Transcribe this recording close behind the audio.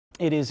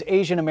It is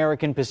Asian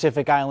American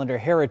Pacific Islander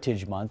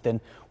Heritage Month, and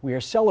we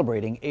are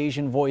celebrating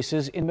Asian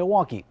voices in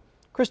Milwaukee.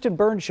 Kristen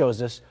Burns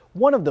shows us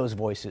one of those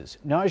voices,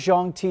 Nyob Zoo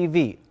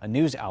TV, a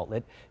news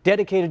outlet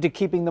dedicated to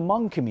keeping the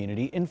Hmong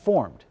community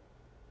informed.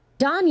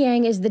 Don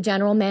Yang is the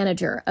general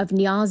manager of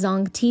Nyob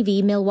Zoo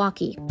TV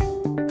Milwaukee.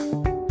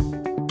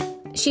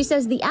 She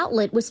says the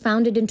outlet was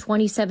founded in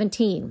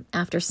 2017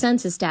 after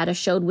census data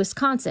showed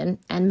Wisconsin,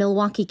 and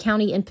Milwaukee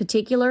County in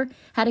particular,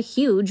 had a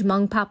huge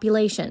Hmong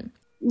population.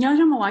 Nyob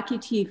Zoo Milwaukee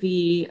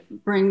TV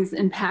brings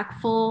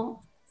impactful,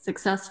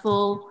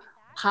 successful,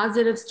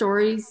 positive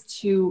stories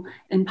to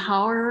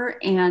empower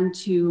and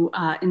to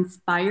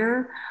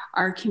inspire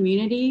our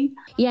community.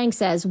 Yang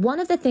says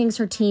one of the things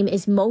her team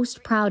is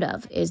most proud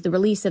of is the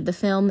release of the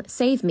film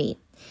Save Me.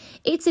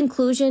 Its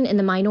inclusion in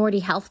the Minority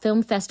Health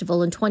Film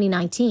Festival in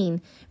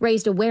 2019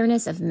 raised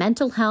awareness of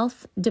mental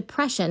health,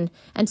 depression,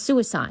 and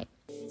suicide.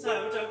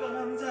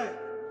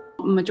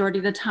 Majority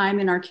of the time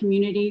in our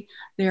community,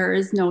 there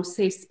is no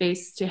safe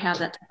space to have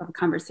that type of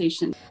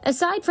conversation.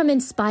 Aside from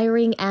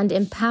inspiring and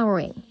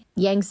empowering,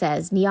 Yang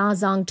says Nyob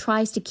Zoo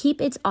tries to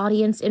keep its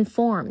audience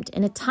informed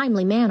in a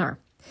timely manner.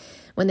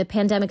 When the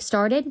pandemic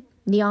started,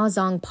 Nyob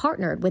Zoo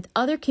partnered with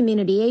other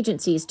community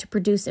agencies to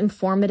produce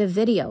informative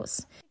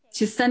videos.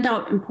 To send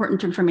out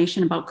important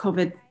information about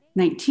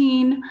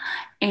COVID-19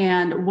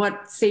 and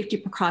what safety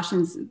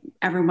precautions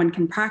everyone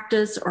can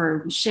practice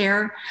or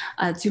share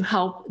to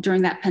help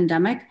during that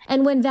pandemic.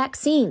 And when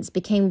vaccines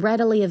became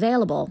readily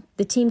available,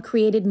 the team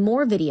created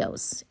more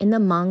videos in the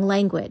Hmong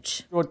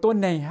language.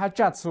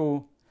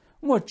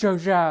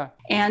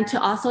 And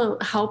to also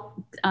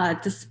help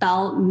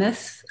dispel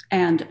myths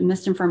and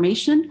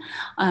misinformation.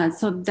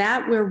 So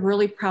that we're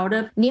really proud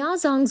of. Nyob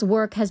Zoo's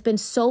work has been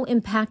so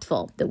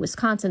impactful that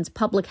Wisconsin's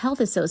Public Health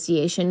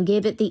Association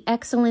gave it the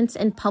Excellence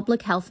in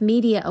Public Health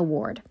Media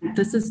Award.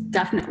 This is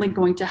definitely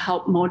going to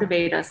help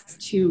motivate us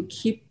to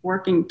keep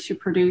working to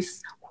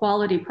produce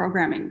quality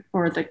programming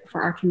for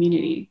our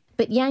community.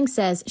 But Yang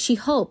says she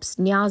hopes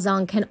Nyob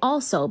Zoo can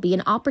also be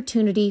an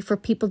opportunity for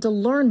people to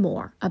learn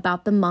more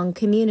about the Hmong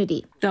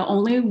community. The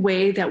only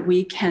way that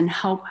we can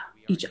help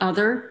each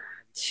other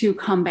to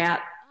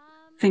combat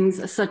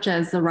things such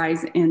as the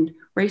rise in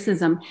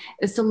racism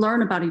is to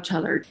learn about each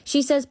other.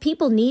 She says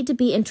people need to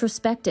be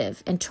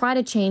introspective and try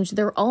to change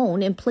their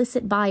own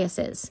implicit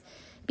biases.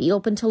 Be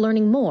open to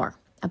learning more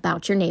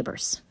about your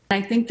neighbors.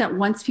 I think that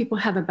once people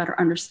have a better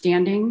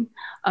understanding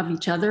of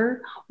each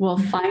other, we'll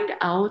find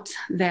out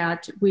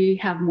that we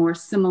have more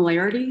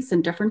similarities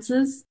than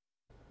differences.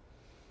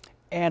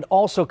 And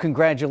also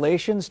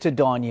congratulations to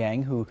Don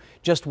Yang, who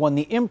just won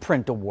the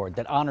Imprint Award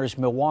that honors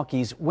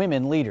Milwaukee's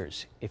women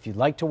leaders. If you'd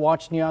like to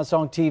watch Nyob Zoo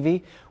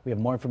TV, we have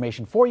more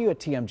information for you at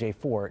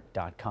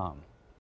tmj4.com.